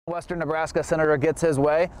Western Nebraska senator gets his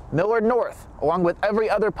way, Millard North, along with every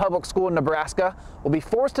other public school in Nebraska, will be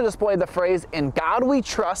forced to display the phrase, "In God We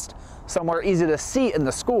Trust," somewhere easy to see in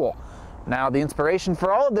the school. Now, the inspiration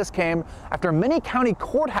for all of this came after many county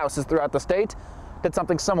courthouses throughout the state did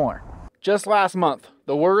something similar. Just last month,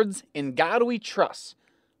 the words, "In God We Trust,"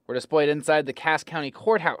 were displayed inside the Cass County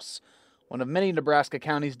Courthouse, one of many Nebraska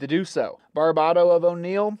counties to do so. Barb Otto of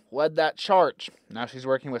O'Neill led that charge. Now she's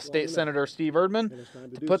working with State Senator Steve Erdman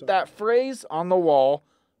to put that phrase on the wall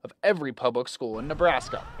of every public school in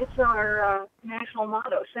Nebraska. It's our national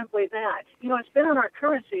motto, simply that. You know, it's been on our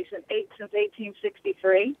currency since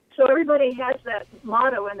 1863, so everybody has that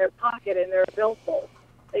motto in their pocket, in their billfold.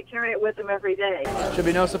 They carry it with them every day. Should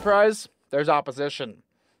be no surprise, there's opposition.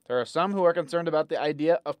 There are some who are concerned about the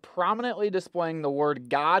idea of prominently displaying the word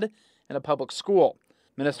God in a public school.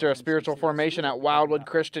 Minister of Spiritual Formation at Wildwood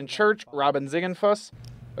Christian Church, Robin Zingenfuss,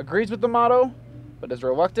 agrees with the motto, but is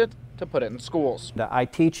reluctant to put it in schools. I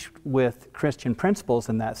teach with Christian principles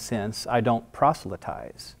in that sense. I don't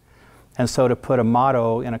proselytize. And so to put a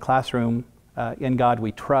motto in a classroom, "In God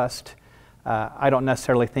We Trust," I don't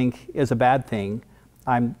necessarily think is a bad thing.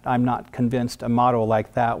 I'm not convinced a motto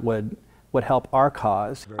like that would help our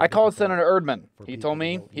cause. I called Senator Erdman. He told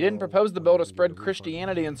me he didn't propose the bill to spread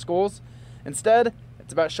Christianity in schools. Instead,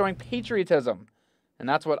 it's about showing patriotism. And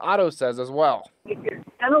that's what Otto says as well. If you're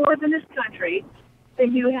going to live in this country,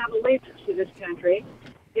 then you have allegiance to this country.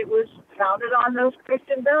 It was founded on those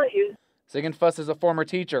Christian values. Zingenfuss is a former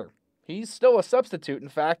teacher. He's still a substitute, in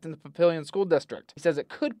fact, in the Papillion School District. He says it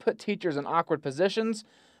could put teachers in awkward positions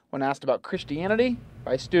when asked about Christianity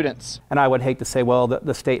by students. And I would hate to say, well,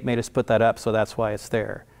 the state made us put that up, so that's why it's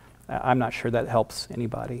there. I'm not sure that helps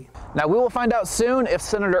anybody. Now, we will find out soon if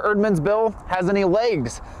Senator Erdman's bill has any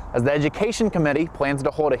legs, as the Education Committee plans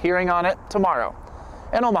to hold a hearing on it tomorrow.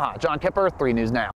 In Omaha, John Kipper, 3 News Now.